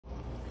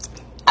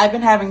I've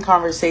been having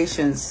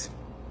conversations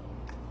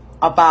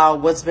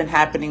about what's been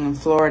happening in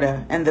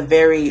Florida and the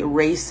very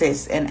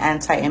racist and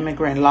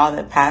anti-immigrant law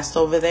that passed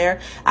over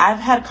there. I've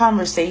had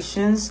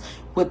conversations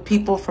with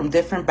people from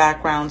different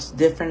backgrounds,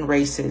 different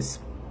races,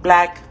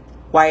 black,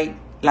 white,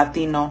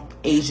 Latino,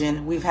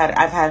 Asian.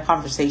 I've had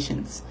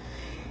conversations.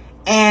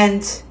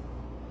 And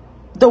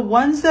the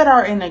ones that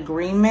are in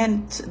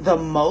agreement the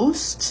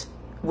most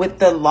with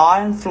the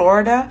law in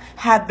Florida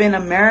have been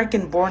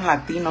American-born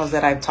Latinos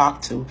that I've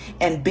talked to.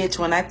 And bitch,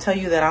 when I tell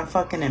you that I'm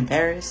fucking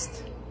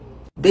embarrassed,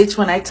 bitch,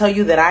 when I tell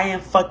you that I am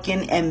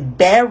fucking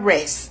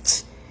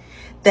embarrassed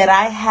that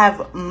I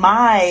have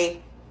my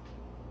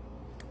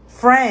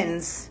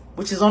friends,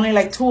 which is only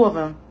like 2 of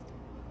them,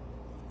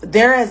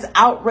 they're as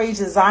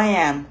outraged as I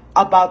am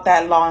about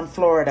that law in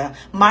Florida.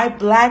 My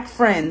black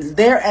friends,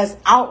 they're as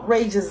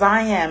outraged as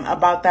I am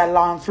about that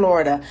law in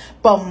Florida.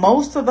 But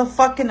most of the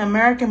fucking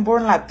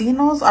American-born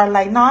Latinos are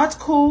like, nah, it's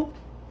cool.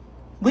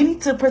 We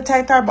need to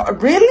protect our...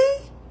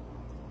 Really?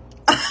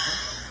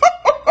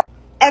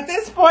 At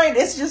this point,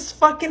 it's just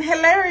fucking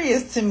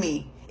hilarious to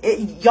me.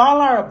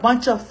 Y'all are a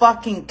bunch of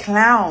fucking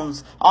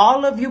clowns.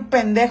 All of you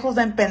pendejos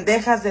and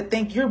pendejas that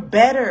think you're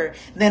better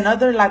than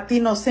other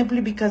Latinos simply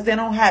because they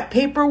don't have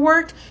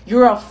paperwork.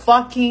 You're a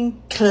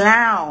fucking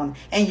clown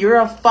and you're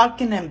a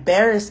fucking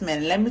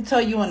embarrassment. Let me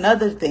tell you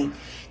another thing.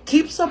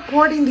 Keep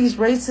supporting these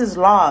racist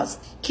laws.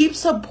 Keep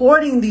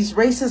supporting these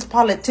racist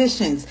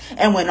politicians.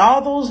 And when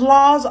all those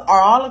laws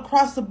are all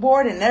across the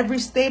board in every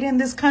state in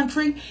this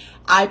country,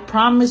 I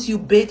promise you,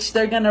 bitch,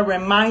 they're going to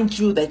remind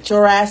you that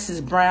your ass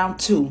is brown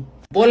too.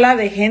 Bola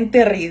de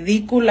gente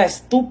ridícula,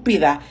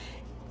 estúpida.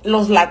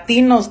 Los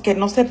latinos que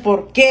no sé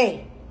por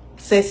qué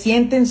se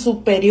sienten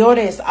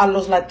superiores a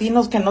los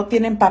latinos que no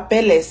tienen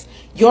papeles.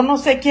 Yo no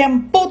sé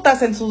quién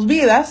putas en sus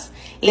vidas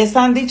les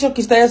han dicho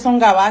que ustedes son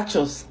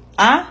gabachos.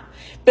 ¿Ah?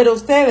 Pero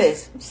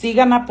ustedes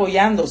sigan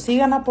apoyando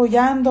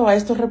a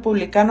estos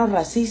republicanos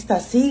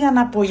racistas, sigan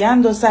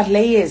apoyando esas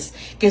leyes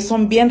que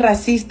son bien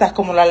racistas,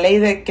 como la ley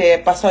de que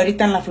pasó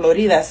ahorita en la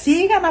Florida.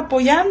 Sigan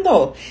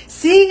apoyando,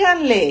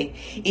 síganle.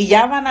 Y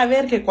ya van a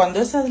ver que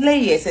cuando esas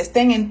leyes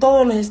estén en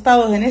todos los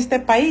estados en este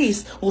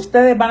país,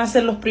 ustedes van a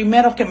ser los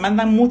primeros que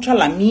mandan mucho a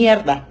la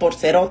mierda por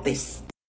cerotes.